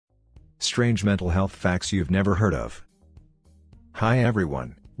Strange mental health facts you've never heard of. Hi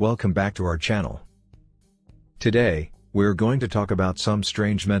everyone, welcome back to our channel. Today, we're going to talk about some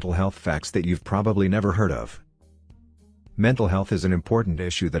strange mental health facts that you've probably never heard of. Mental health is an important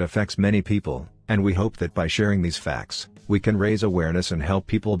issue that affects many people, and we hope that by sharing these facts, we can raise awareness and help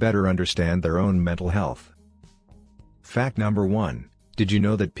people better understand their own mental health. Fact number 1. Did you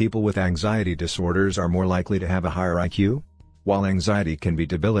know that people with anxiety disorders are more likely to have a higher IQ? While anxiety can be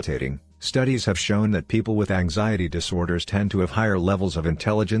debilitating, studies have shown that people with anxiety disorders tend to have higher levels of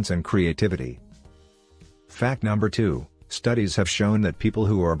intelligence and creativity. Fact number 2. Studies have shown that people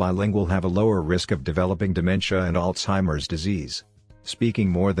who are bilingual have a lower risk of developing dementia and Alzheimer's disease. Speaking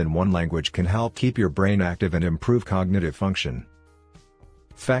more than one language can help keep your brain active and improve cognitive function.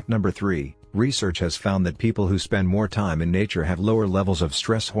 Fact number 3. Research has found that people who spend more time in nature have lower levels of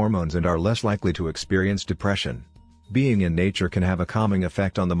stress hormones and are less likely to experience depression. Being in nature can have a calming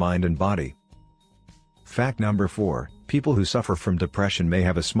effect on the mind and body. Fact number 4. People who suffer from depression may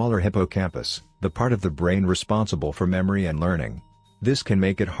have a smaller hippocampus, the part of the brain responsible for memory and learning. This can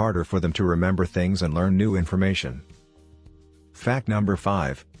make it harder for them to remember things and learn new information. Fact number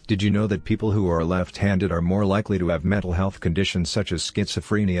 5. Did you know that people who are left-handed are more likely to have mental health conditions such as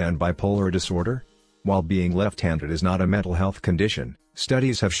schizophrenia and bipolar disorder? While being left-handed is not a mental health condition,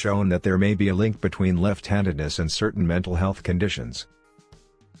 studies have shown that there may be a link between left-handedness and certain mental health conditions.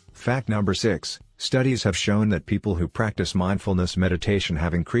 Fact number 6. Studies have shown that people who practice mindfulness meditation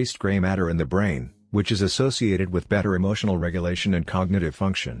have increased gray matter in the brain, which is associated with better emotional regulation and cognitive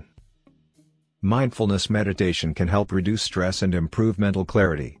function. Mindfulness meditation can help reduce stress and improve mental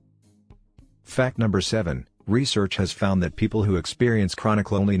clarity. Fact number 7. Research has found that people who experience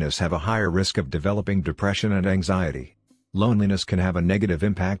chronic loneliness have a higher risk of developing depression and anxiety. Loneliness can have a negative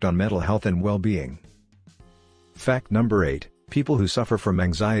impact on mental health and well-being. Fact number 8. People who suffer from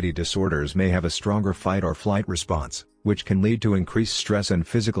anxiety disorders may have a stronger fight or flight response, which can lead to increased stress and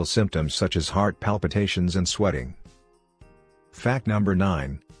physical symptoms such as heart palpitations and sweating. Fact number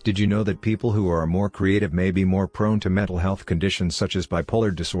 9. Did you know that people who are more creative may be more prone to mental health conditions such as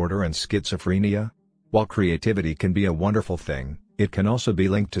bipolar disorder and schizophrenia? While creativity can be a wonderful thing, it can also be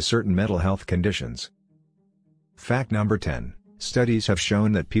linked to certain mental health conditions. Fact number 10. Studies have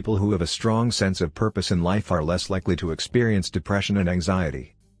shown that people who have a strong sense of purpose in life are less likely to experience depression and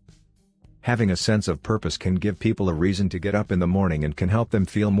anxiety. Having a sense of purpose can give people a reason to get up in the morning and can help them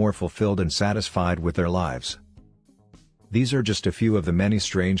feel more fulfilled and satisfied with their lives. These are just a few of the many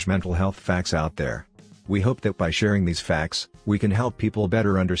strange mental health facts out there. We hope that by sharing these facts, we can help people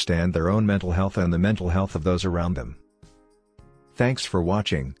better understand their own mental health and the mental health of those around them. Thanks for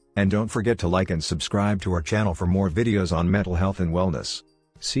watching, and don't forget to like and subscribe to our channel for more videos on mental health and wellness.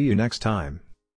 See you next time.